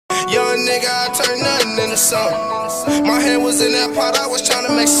Young nigga, I turned nothing into something. My hand was in that pot, I was trying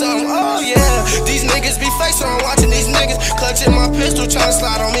to make something. Oh yeah, these niggas be fake, so I'm watching these niggas clutching my pistol, trying to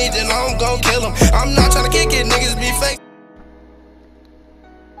slide on me, then I'm gon' kill them. I'm not trying to kick it, niggas be fake.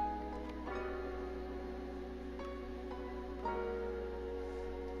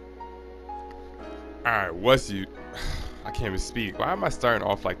 Alright, I can't even speak. Why am I starting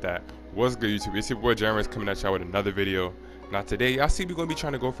off like that? What's good, YouTube? It's your boy Giannis coming at y'all with another video. Now today, y'all see we're gonna be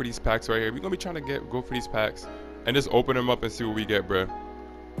trying to go for these packs right here. We're gonna be trying to go for these packs and just open them up and see what we get, bro.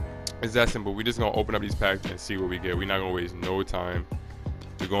 It's that simple. We just gonna open up these packs and see what we get. We're not gonna waste no time.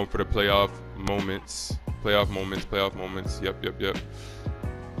 We're going for the playoff moments. Yep.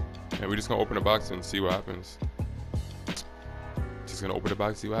 And we're just gonna open the box and see what happens. Just gonna open the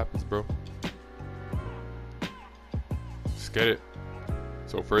box, see what happens, bro. Get it.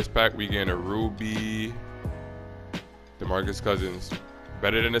 So first pack we getting a Ruby DeMarcus Cousins.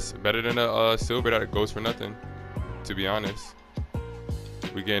 Better than a silver that goes for nothing, to be honest.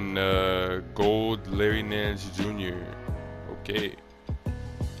 We getting gold Larry Nance Jr. Okay.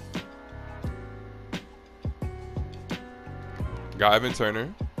 Got Evan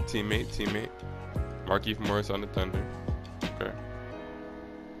Turner, teammate. Markieff Morris on the Thunder. Okay.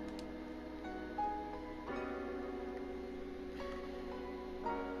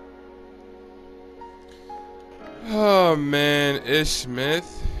 Oh man, Ish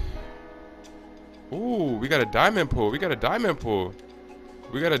Smith. Ooh, we got a diamond pull. I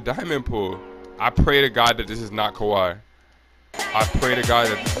pray to God that this is not Kawhi.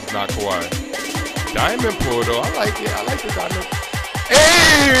 Diamond pull though. I like it. I like the diamond.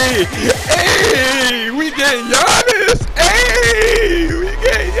 Hey! We get Giannis. We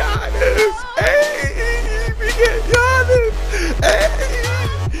get Giannis.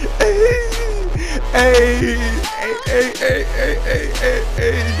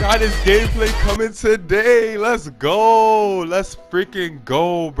 Giannis gameplay coming today. Let's go. Let's freaking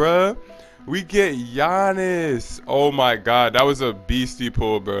go, bruh. We get Giannis. Oh my God, that was a beastie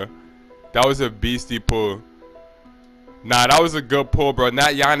pull, bruh. Nah, that was a good pull, bro.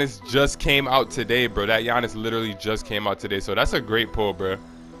 That Giannis just came out today, bro. That Giannis literally just came out today. So that's a great pull, bro.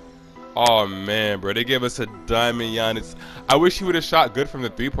 Oh man, bro. They gave us a diamond Giannis. I wish he would have shot good from the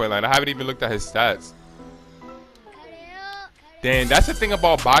three-point line. I haven't even looked at his stats. Dang, that's the thing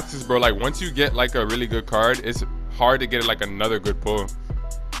about boxes, bro. Like once you get like a really good card, it's hard to get like another good pull.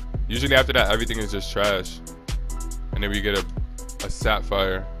 Usually after that, everything is just trash. And then we get a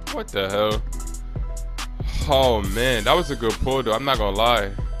sapphire. What the hell? Oh man, that was a good pull though. I'm not gonna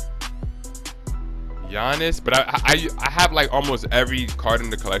lie. Giannis, but I have like almost every card in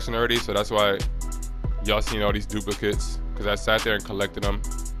the collection already, so that's why y'all seen all these duplicates, because I sat there and collected them.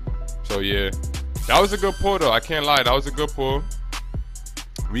 So yeah, that was a good pull though. I can't lie, that was a good pull.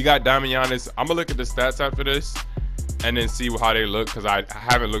 We got Damian Giannis. I'm gonna look at the stats after this and then see how they look, because I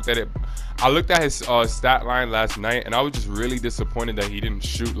haven't looked at it. I looked at his stat line last night and I was just really disappointed that he didn't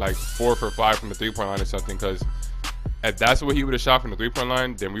shoot like 4 for 5 from the three-point line or something, because if that's what he would have shot from the three-point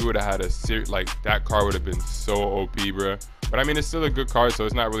line, then we would have had a series, like that card would have been so OP, bro. But I mean, it's still a good card, so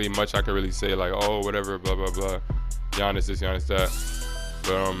it's not really much I could really say like, oh, whatever, blah, blah, blah. Giannis this, Giannis that.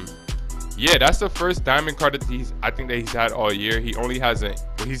 But yeah, that's the first diamond card that I think that he's had all year. He only hasn't,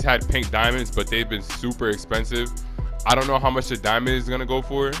 he's had pink diamonds, but they've been super expensive. I don't know how much the diamond is gonna go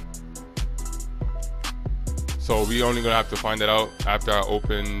for. So we only gonna have to find that out after I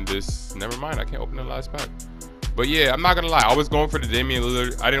open this. Never mind, I can't open the last pack. But yeah, I'm not gonna lie, I was going for the Damian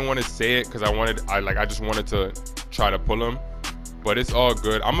Lillard. I didn't want to say it because I just wanted to try to pull him. But it's all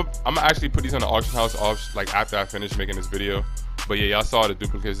good. I'm gonna actually put these on the auction house off like after I finish making this video. But yeah, y'all saw the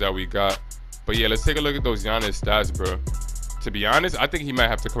duplicates that we got. But yeah, let's take a look at those Giannis stats, bro. To be honest, I think he might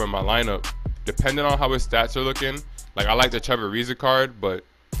have to come in my lineup, depending on how his stats are looking. Like I like the Trevor Ariza card, but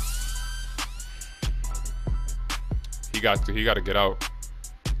he got to get out.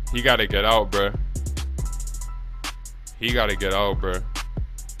 He got to get out, bro.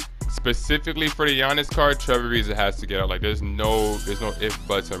 Specifically for the Giannis card, Trevor Ariza has to get out. Like there's no if,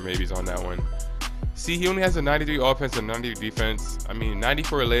 buts, or maybes on that one. See, he only has a 93 offense and 93 defense. I mean,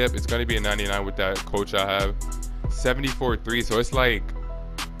 94 layup. It's gonna be a 99 with that coach I have. 74 3. So it's like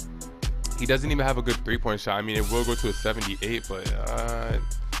he doesn't even have a good three-point shot. I mean, it will go to a 78, but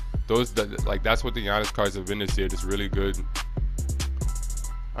that's what the Giannis cards have been this year. Just really good.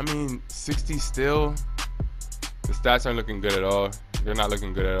 I mean, 60 still. The stats aren't looking good at all. They're not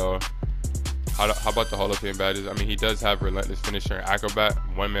looking good at all. How about the Hall of Fame badges? I mean, he does have relentless finisher and acrobat,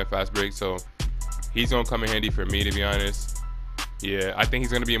 one-man fast break, so he's gonna come in handy for me, to be honest. Yeah, I think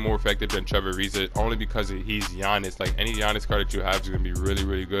he's going to be more effective than Trevor Ariza only because he's Giannis. Like, any Giannis card that you have is going to be really,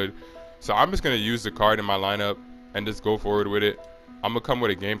 really good. So I'm just going to use the card in my lineup and just go forward with it. I'm going to come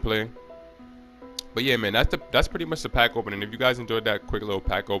with a gameplay. But yeah, man, that's pretty much the pack opening. If you guys enjoyed that quick little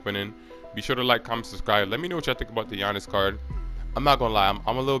pack opening, be sure to like, comment, subscribe. Let me know what y'all think about the Giannis card. I'm not going to lie,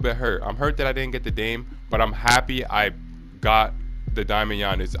 I'm a little bit hurt. I'm hurt that I didn't get the Dame, but I'm happy I got the Diamond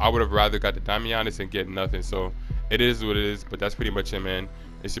Giannis. I would have rather got the Diamond Giannis and get nothing. So it is what it is, but that's pretty much it, man.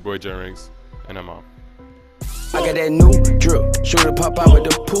 It's your boy J Rings, and I'm out. I got that new drip, shooter pop out with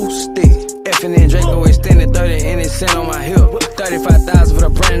the pool stick. Effing and Draco extended 30 and it's sent on my hip. 35,000 for the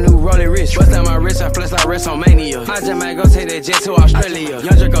brand new rolling wrist. Bust out my wrist, I flex like WrestleMania. I just might go take that jet to Australia.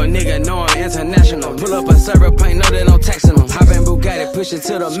 Young Draco nigga, know I'm international. Pull up a server paint, know that no texting them. Hop in Bugatti, push it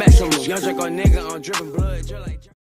to the maximum. Young Draco nigga, I'm dripping blood, like